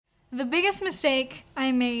The biggest mistake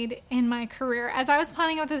I made in my career. As I was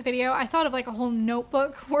planning out this video, I thought of like a whole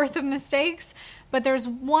notebook worth of mistakes, but there's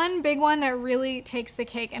one big one that really takes the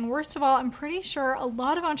cake. And worst of all, I'm pretty sure a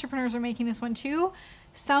lot of entrepreneurs are making this one too,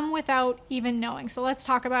 some without even knowing. So let's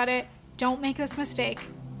talk about it. Don't make this mistake,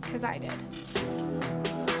 because I did.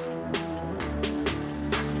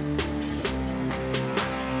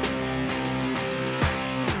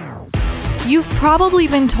 You've probably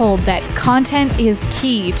been told that content is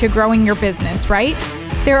key to growing your business, right?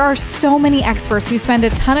 There are so many experts who spend a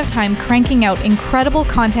ton of time cranking out incredible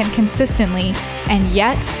content consistently, and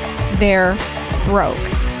yet they're broke.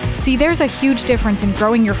 See, there's a huge difference in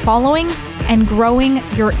growing your following and growing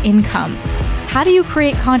your income. How do you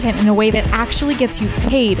create content in a way that actually gets you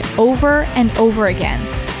paid over and over again?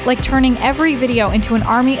 Like turning every video into an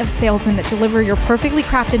army of salesmen that deliver your perfectly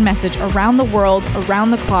crafted message around the world, around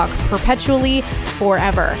the clock, perpetually,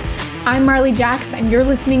 forever. I'm Marley Jax, and you're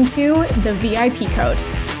listening to The VIP Code.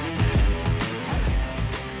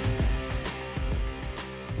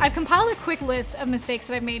 I've compiled a quick list of mistakes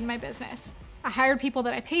that I've made in my business. I hired people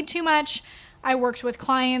that I paid too much. I worked with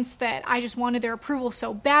clients that I just wanted their approval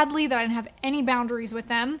so badly that I didn't have any boundaries with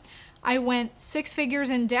them. I went 6 figures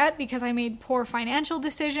in debt because I made poor financial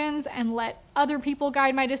decisions and let other people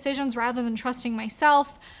guide my decisions rather than trusting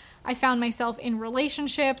myself. I found myself in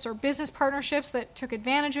relationships or business partnerships that took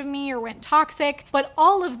advantage of me or went toxic. But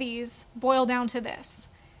all of these boil down to this.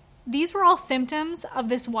 These were all symptoms of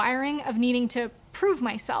this wiring of needing to prove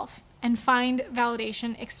myself and find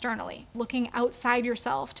validation externally, looking outside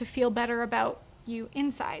yourself to feel better about you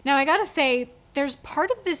inside. Now, I gotta say, there's part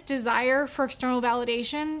of this desire for external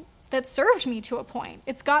validation that served me to a point.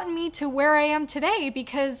 It's gotten me to where I am today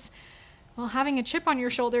because, well, having a chip on your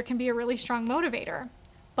shoulder can be a really strong motivator.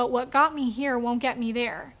 But what got me here won't get me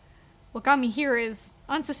there. What got me here is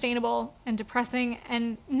unsustainable and depressing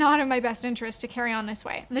and not in my best interest to carry on this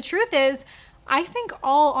way. The truth is, I think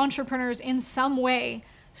all entrepreneurs in some way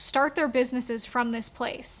start their businesses from this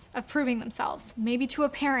place of proving themselves, maybe to a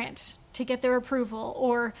parent to get their approval,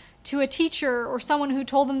 or to a teacher or someone who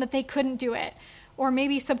told them that they couldn't do it. Or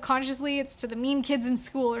maybe subconsciously it's to the mean kids in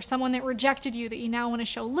school or someone that rejected you that you now want to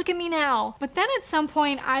show, look at me now. But then at some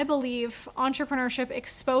point, I believe entrepreneurship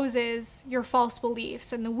exposes your false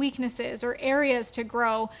beliefs and the weaknesses or areas to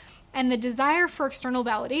grow. And the desire for external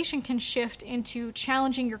validation can shift into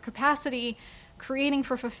challenging your capacity, creating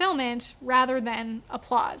for fulfillment rather than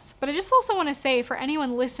applause. But I just also want to say for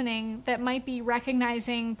anyone listening that might be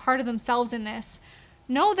recognizing part of themselves in this,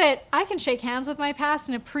 know that I can shake hands with my past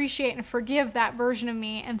and appreciate and forgive that version of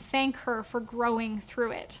me and thank her for growing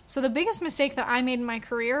through it. So the biggest mistake that I made in my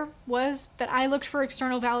career was that I looked for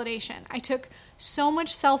external validation. I took so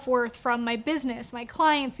much self-worth from my business, my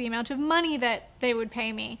clients, the amount of money that they would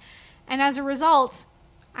pay me. And as a result,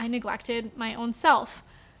 I neglected my own self,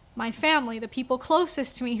 my family, the people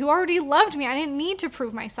closest to me who already loved me. I didn't need to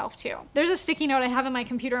prove myself to. There's a sticky note I have in my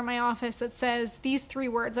computer in my office that says these 3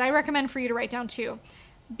 words that I recommend for you to write down too.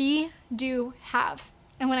 Be, do, have.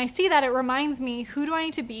 And when I see that, it reminds me, who do I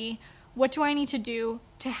need to be? What do I need to do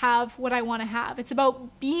to have what I want to have? It's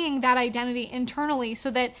about being that identity internally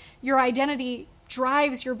so that your identity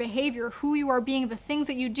drives your behavior, who you are being, the things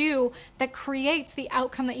that you do that creates the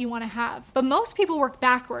outcome that you want to have. But most people work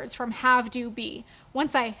backwards from have, do, be.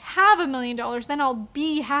 Once I have $1 million, then I'll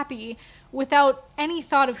be happy without any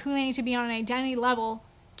thought of who they need to be on an identity level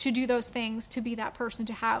to do those things, to be that person,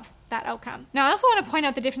 to have that outcome. Now, I also want to point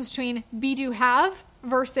out the difference between be, do, have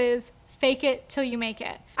versus fake it till you make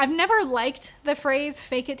it. I've never liked the phrase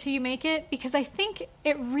fake it till you make it because I think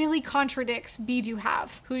it really contradicts be, do,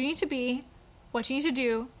 have. Who do you need to be? What you need to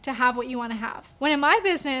do to have what you want to have. When in my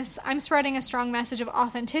business, I'm spreading a strong message of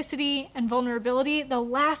authenticity and vulnerability, the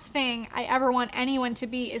last thing I ever want anyone to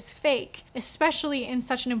be is fake, especially in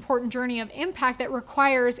such an important journey of impact that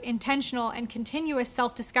requires intentional and continuous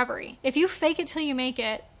self-discovery. If you fake it till you make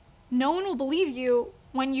it, no one will believe you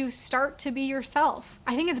when you start to be yourself.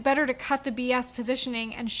 I think it's better to cut the BS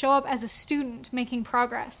positioning and show up as a student making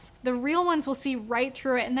progress. The real ones will see right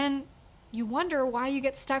through it, and then you wonder why you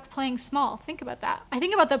get stuck playing small. Think about that. I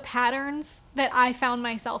think about the patterns that I found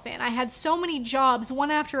myself in. I had so many jobs,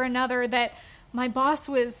 one after another, that my boss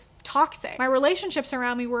was toxic. My relationships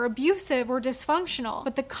around me were abusive or dysfunctional.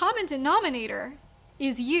 But the common denominator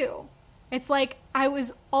is you. It's like I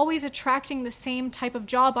was always attracting the same type of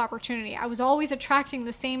job opportunity. I was always attracting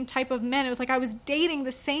the same type of men. It was like I was dating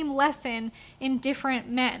the same lesson in different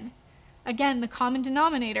men. Again, the common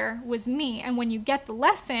denominator was me. And when you get the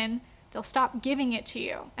lesson, they'll stop giving it to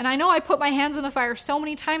you. And I know I put my hands in the fire so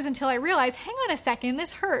many times until I realized, hang on a second,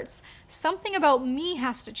 this hurts. Something about me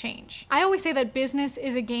has to change. I always say that business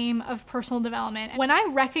is a game of personal development. When I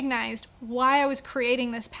recognized why I was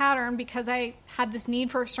creating this pattern, because I had this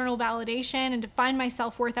need for external validation and to find my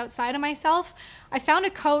self-worth outside of myself, I found a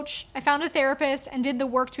coach, I found a therapist, and did the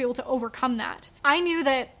work to be able to overcome that. I knew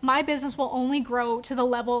that my business will only grow to the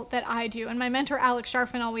level that I do. And my mentor, Alex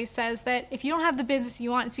Sharfin, always says that if you don't have the business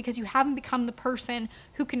you want, it's because you haven't become the person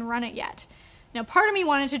who can run it yet. Now, part of me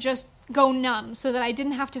wanted to just go numb so that I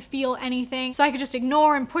didn't have to feel anything, so I could just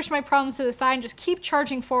ignore and push my problems to the side and just keep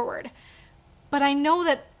charging forward. But I know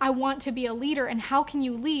that I want to be a leader, and how can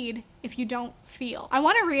you lead if you don't feel? I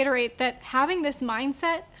want to reiterate that having this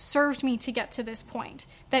mindset served me to get to this point,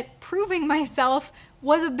 that proving myself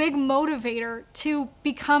was a big motivator to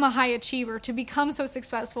become a high achiever, to become so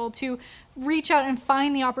successful, to reach out and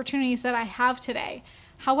find the opportunities that I have today.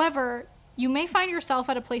 However, you may find yourself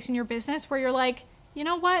at a place in your business where you're like, you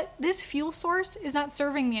know what? This fuel source is not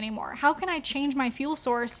serving me anymore. How can I change my fuel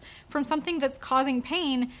source from something that's causing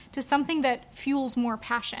pain to something that fuels more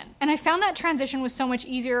passion? And I found that transition was so much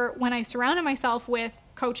easier when I surrounded myself with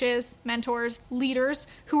coaches, mentors, leaders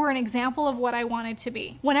who were an example of what I wanted to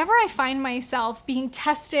be. Whenever I find myself being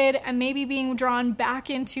tested and maybe being drawn back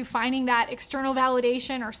into finding that external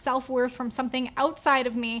validation or self-worth from something outside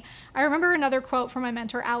of me, I remember another quote from my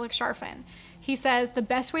mentor, Alex Sharfin. He says, the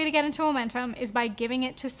best way to get into momentum is by giving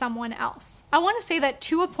it to someone else. I want to say that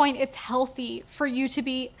to a point, it's healthy for you to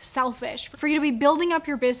be selfish, for you to be building up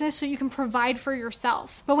your business so you can provide for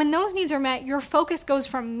yourself. But when those needs are met, your focus goes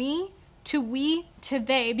from me to we to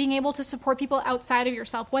they, being able to support people outside of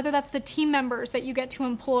yourself, whether that's the team members that you get to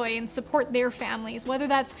employ and support their families, whether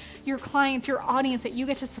that's your clients, your audience, that you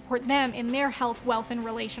get to support them in their health, wealth, and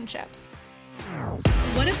relationships.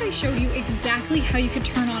 What if I showed you exactly how you could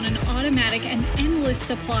turn on an automatic and endless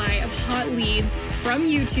supply of hot leads from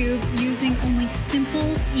YouTube using only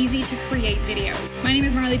simple, easy to create videos? My name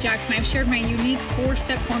is Marley Jackson. I've shared my unique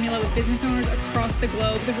 4-step formula with business owners across the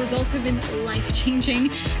globe. The results have been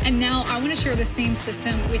life-changing, and now I want to share the same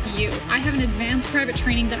system with you. I have an advanced private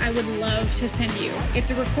training that I would love to send you.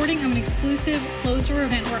 It's a recording of an exclusive closed-door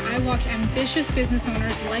event where I walked ambitious business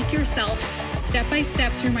owners like yourself step by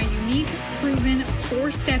step through my unique, proven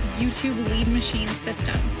 4-step YouTube lead machine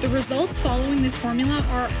system. The results following this formula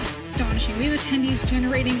are astonishing. We have attendees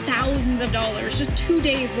generating thousands of dollars just 2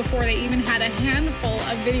 days before they even had a handful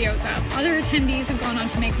of videos up. Other attendees have gone on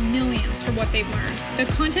to make millions from what they've learned. The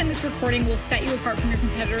content in this recording will set you apart from your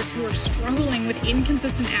competitors who are struggling with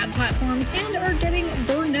inconsistent ad platforms and are getting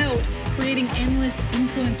burned out creating endless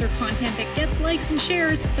influencer content that gets likes and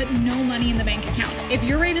shares, but no money in the bank account. If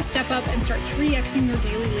you're ready to step up and start 3xing your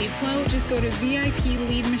daily lead flow, just go to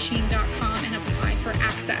VIPleadmachine.com and apply for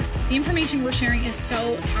access. The information we're sharing is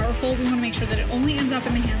so powerful. We want to make sure that it only ends up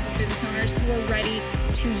in the hands of business owners who are ready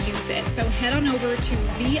to use it. So head on over to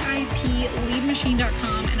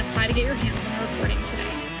VIPleadmachine.com and apply to get your hands on the recording today.